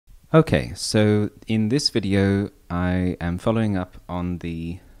Okay, so in this video I am following up on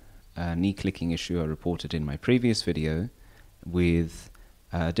the knee clicking issue I reported in my previous video with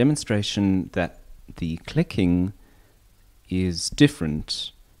a demonstration that the clicking is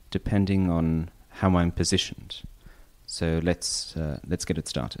different depending on how I'm positioned. So let's get it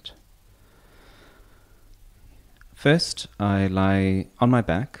started. First, I lie on my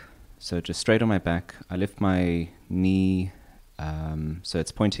back, so just straight on my back. I lift my knee so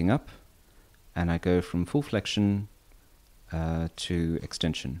it's pointing up, and I go from full flexion to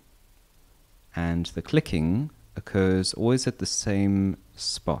extension. And the clicking occurs always at the same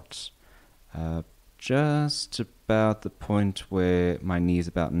spot, just about the point where my knee is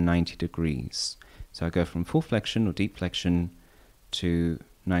about 90 degrees. So I go from full flexion or deep flexion to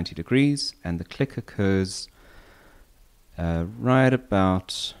 90 degrees, and the click occurs right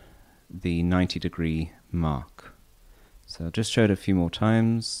about the 90-degree mark. So I'll just show it a few more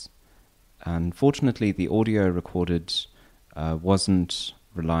times. Unfortunately, the audio recorded wasn't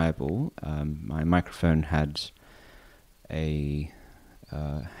reliable. My microphone had a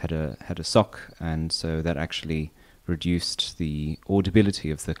sock, and so that actually reduced the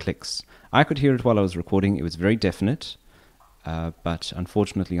audibility of the clicks. I could hear it while I was recording. It was very definite, but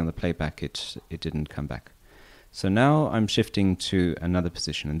unfortunately on the playback it didn't come back. So now I'm shifting to another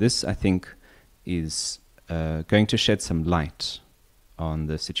position, and this I think is going to shed some light on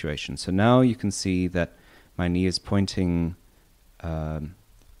the situation. So now you can see that my knee is pointing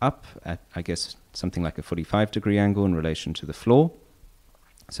up at, I guess, something like a 45-degree angle in relation to the floor.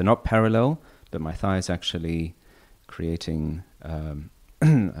 So not parallel, but my thigh is actually creating a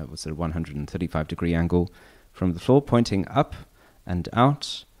 135-degree angle from the floor, pointing up and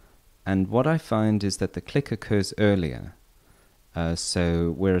out. And what I find is that the click occurs earlier.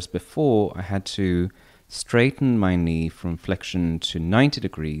 So whereas before I had to straighten my knee from flexion to 90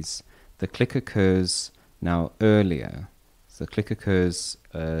 degrees, the click occurs now earlier. So the click occurs,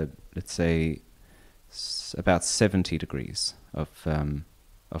 let's say, about 70 degrees of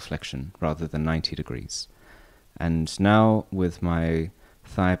flexion rather than 90 degrees. And now with my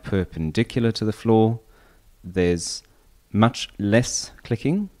thigh perpendicular to the floor, there's much less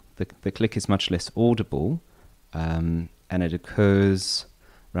clicking. The click is much less audible, and it occurs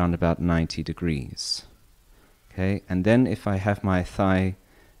around about 90 degrees. Okay, and then if I have my thigh,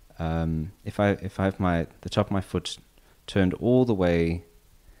 if I have the top of my foot turned all the way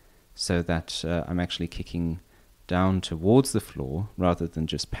so that I'm actually kicking down towards the floor rather than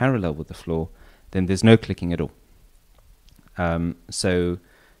just parallel with the floor, then there's no clicking at all. So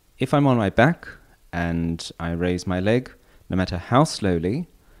if I'm on my back and I raise my leg, no matter how slowly,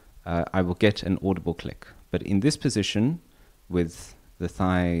 I will get an audible click. But in this position, with the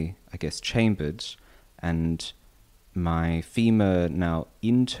thigh, I guess, chambered, and my femur now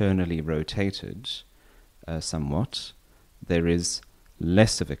internally rotated somewhat, there is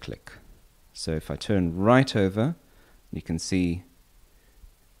less of a click. So if I turn right over, you can see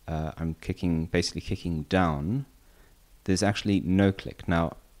I'm basically kicking down. There's actually no click.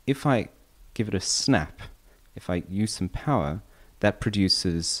 Now, if I give it a snap, if I use some power, that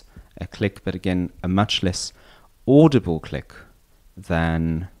produces a click, but again, a much less audible click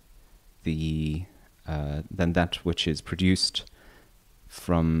than that which is produced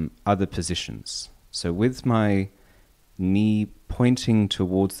from other positions. So with my knee pointing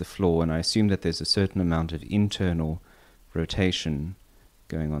towards the floor, and I assume that there's a certain amount of internal rotation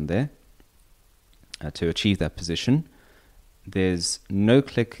going on there to achieve that position, there's no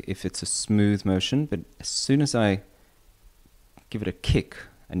click if it's a smooth motion, but as soon as I give it a kick,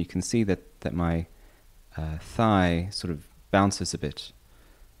 and you can see that my thigh sort of bounces a bit,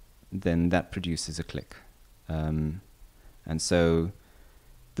 then that produces a click. And so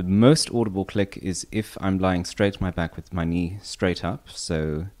the most audible click is if I'm lying straight on my back with my knee straight up,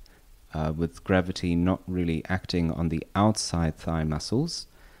 so with gravity not really acting on the outside thigh muscles.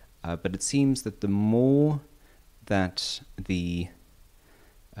 But it seems that the more that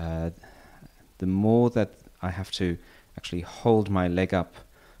I have to actually hold my leg up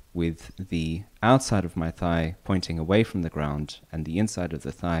with the outside of my thigh pointing away from the ground and the inside of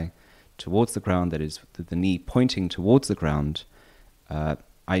the thigh towards the ground, that is the knee pointing towards the ground,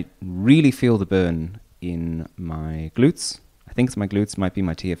 I really feel the burn in my glutes. I think it's my glutes, might be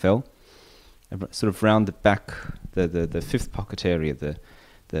my TFL, sort of round the back, the fifth pocket area, the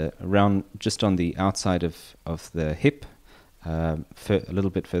around just on the outside of the hip, a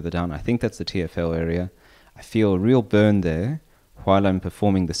little bit further down. I think that's the TFL area. I feel a real burn there while I'm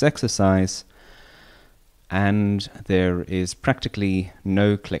performing this exercise, and there is practically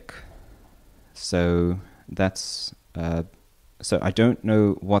no click. So that's So I don't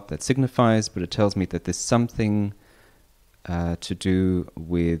know what that signifies, but it tells me that there's something to do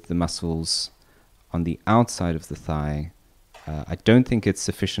with the muscles on the outside of the thigh. I don't think it's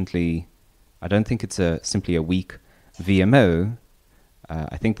sufficiently. I don't think it's simply a weak VMO.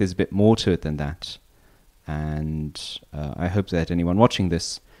 I think there's a bit more to it than that, and I hope that anyone watching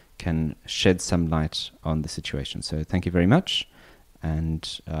this can shed some light on the situation. So thank you very much,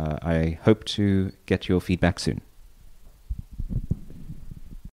 and I hope to get your feedback soon.